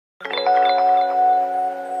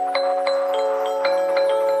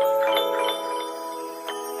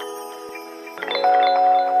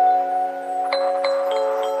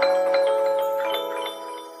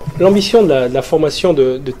L'ambition de la formation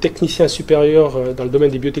de techniciens supérieurs dans le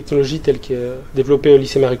domaine des biotechnologies tel qu'est développé au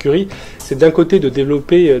lycée Marie Curie, c'est d'un côté de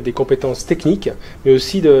développer des compétences techniques, mais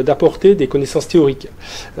aussi d'apporter des connaissances théoriques.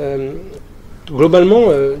 Globalement,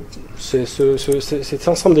 cet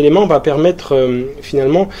ensemble d'éléments va permettre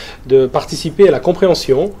finalement de participer à la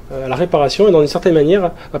compréhension, à la réparation et dans une certaine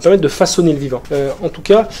manière va permettre de façonner le vivant. En tout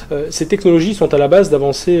cas, ces technologies sont à la base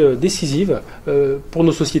d'avancées décisives pour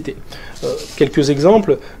nos sociétés. Quelques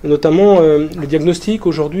exemples, notamment le diagnostic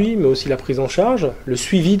aujourd'hui, mais aussi la prise en charge, le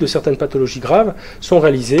suivi de certaines pathologies graves sont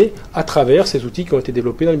réalisés à travers ces outils qui ont été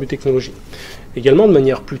développés dans les biotechnologies. Également de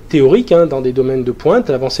manière plus théorique, dans des domaines de pointe,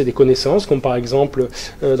 l'avancée des connaissances, comme par exemple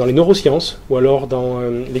dans les neurosciences ou alors dans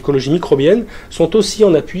l'écologie microbienne, sont aussi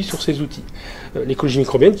en appui sur ces outils. L'écologie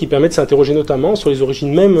microbienne qui permet de s'interroger notamment sur les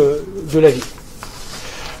origines même de la vie.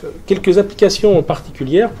 Quelques applications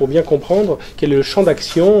particulières pour bien comprendre quel est le champ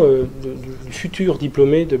d'action du futur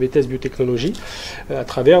diplômé de BTS Biotechnologies à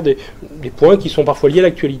travers des points qui sont parfois liés à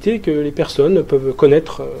l'actualité que les personnes peuvent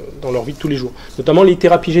connaître dans leur vie de tous les jours. Notamment les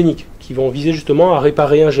thérapies géniques qui vont viser justement à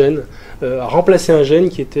réparer un gène, à remplacer un gène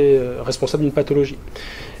qui était responsable d'une pathologie.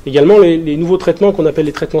 Également les nouveaux traitements qu'on appelle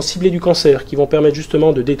les traitements ciblés du cancer qui vont permettre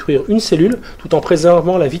justement de détruire une cellule tout en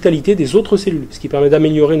préservant la vitalité des autres cellules, ce qui permet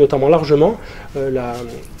d'améliorer notamment largement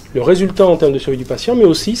le résultat en termes de survie du patient, mais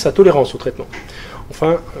aussi sa tolérance au traitement.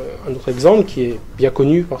 Enfin, un autre exemple qui est bien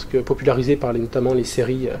connu parce que popularisé par notamment les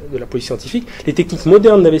séries de la police scientifique, les techniques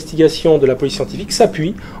modernes d'investigation de la police scientifique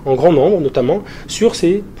s'appuient en grand nombre notamment sur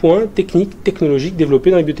ces points techniques, technologiques développés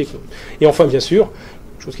dans les biotechnologies. Et enfin, bien sûr,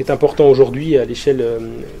 chose qui est important aujourd'hui à l'échelle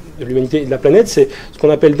de l'humanité et de la planète, c'est ce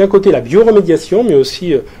qu'on appelle d'un côté la bioremédiation, mais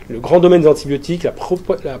aussi le grand domaine des antibiotiques,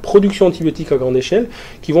 la production d'antibiotiques à grande échelle,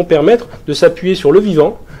 qui vont permettre de s'appuyer sur le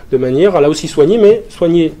vivant, de manière à là aussi soigner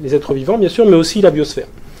les êtres vivants, bien sûr, mais aussi la biosphère.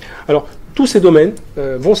 Alors, tous ces domaines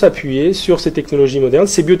vont s'appuyer sur ces technologies modernes,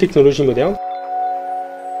 ces biotechnologies modernes.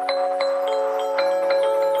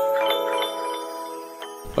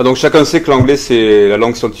 Donc chacun sait que l'anglais c'est la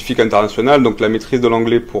langue scientifique internationale, donc la maîtrise de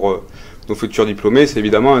l'anglais pour nos futurs diplômés, c'est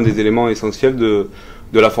évidemment un des éléments essentiels de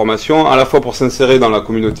la formation, à la fois pour s'insérer dans la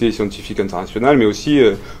communauté scientifique internationale, mais aussi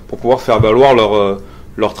pour pouvoir faire valoir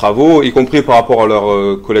leurs travaux, y compris par rapport à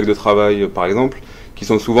leurs collègues de travail par exemple, qui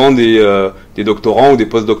sont souvent des doctorants ou des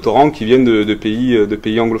post-doctorants qui viennent de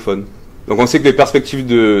pays anglophones. Donc on sait que les perspectives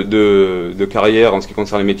de carrière en ce qui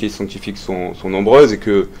concerne les métiers scientifiques sont nombreuses et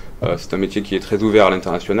que c'est un métier qui est très ouvert à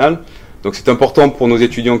l'international. Donc c'est important pour nos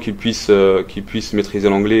étudiants qu'ils puissent maîtriser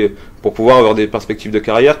l'anglais pour pouvoir avoir des perspectives de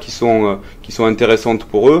carrière qui sont intéressantes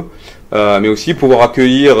pour eux, mais aussi pouvoir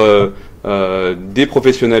accueillir des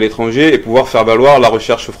professionnels étrangers et pouvoir faire valoir la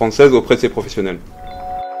recherche française auprès de ces professionnels.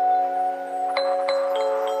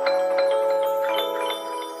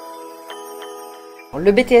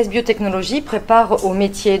 Le BTS Biotechnologies prépare au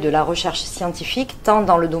métier de la recherche scientifique, tant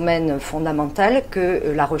dans le domaine fondamental que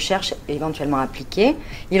la recherche éventuellement appliquée.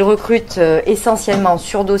 Il recrute essentiellement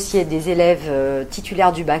sur dossier des élèves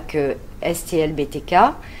titulaires du bac STL-BTK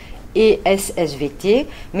et SSVT,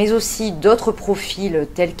 mais aussi d'autres profils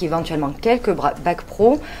tels qu'éventuellement quelques bacs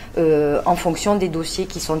pro en fonction des dossiers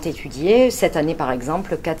qui sont étudiés. Cette année par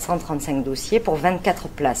exemple, 435 dossiers pour 24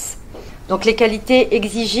 places. Donc les qualités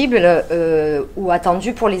exigibles ou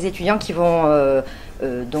attendues pour les étudiants qui vont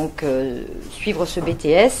suivre ce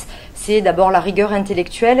BTS, c'est d'abord la rigueur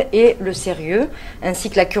intellectuelle et le sérieux, ainsi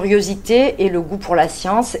que la curiosité et le goût pour la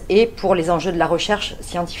science et pour les enjeux de la recherche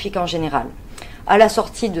scientifique en général. À la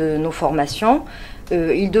sortie de nos formations,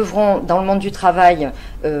 ils devront, dans le monde du travail,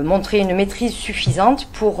 montrer une maîtrise suffisante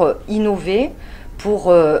pour innover,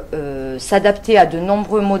 pour s'adapter à de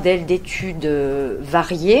nombreux modèles d'études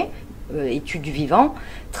variés, études du vivant,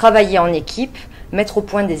 travailler en équipe, mettre au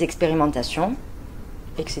point des expérimentations,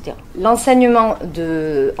 etc. L'enseignement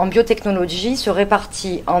en biotechnologie se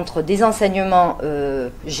répartit entre des enseignements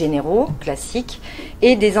généraux, classiques,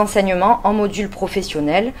 et des enseignements en modules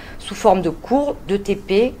professionnels sous forme de cours, de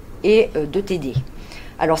TP et de TD.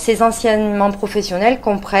 Alors ces enseignements professionnels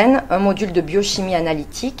comprennent un module de biochimie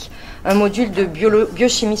analytique, un module de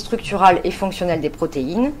biochimie structurale et fonctionnelle des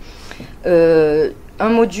protéines, un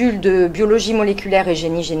module de biologie moléculaire et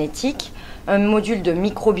génie génétique, un module de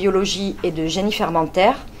microbiologie et de génie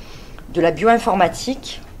fermentaire, de la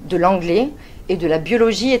bioinformatique, de l'anglais et de la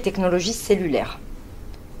biologie et technologie cellulaire.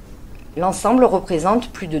 L'ensemble représente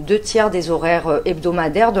plus de 2/3 des horaires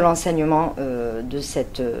hebdomadaires de l'enseignement de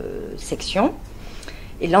cette section.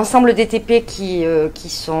 Et l'ensemble des TP qui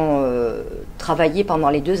sont travaillés pendant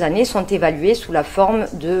les 2 années sont évalués sous la forme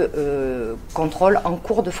de contrôle en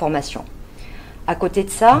cours de formation. À côté de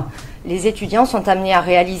ça, les étudiants sont amenés à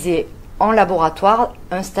réaliser en laboratoire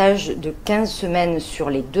un stage de 15 semaines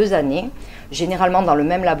sur les 2 années, généralement dans le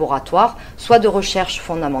même laboratoire, soit de recherche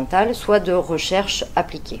fondamentale, soit de recherche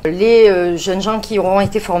appliquée. Les jeunes gens qui auront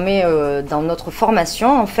été formés dans notre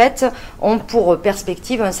formation, en fait, ont pour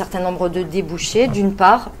perspective un certain nombre de débouchés. D'une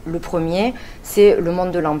part, le premier, c'est le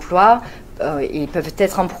monde de l'emploi. Ils peuvent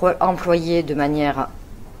être employés de manière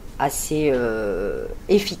assez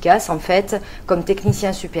efficace, en fait, comme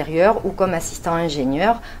technicien supérieur ou comme assistant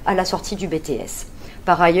ingénieur à la sortie du BTS.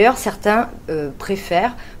 Par ailleurs, certains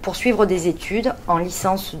préfèrent poursuivre des études en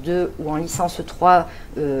licence 2 ou en licence 3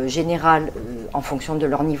 générale en fonction de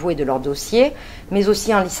leur niveau et de leur dossier, mais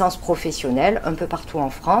aussi en licence professionnelle un peu partout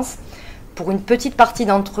en France. Pour une petite partie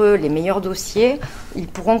d'entre eux, les meilleurs dossiers, ils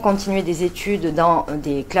pourront continuer des études dans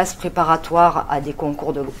des classes préparatoires à des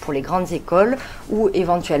concours pour les grandes écoles ou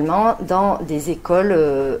éventuellement dans des écoles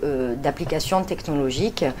d'application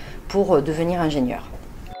technologique pour devenir ingénieur.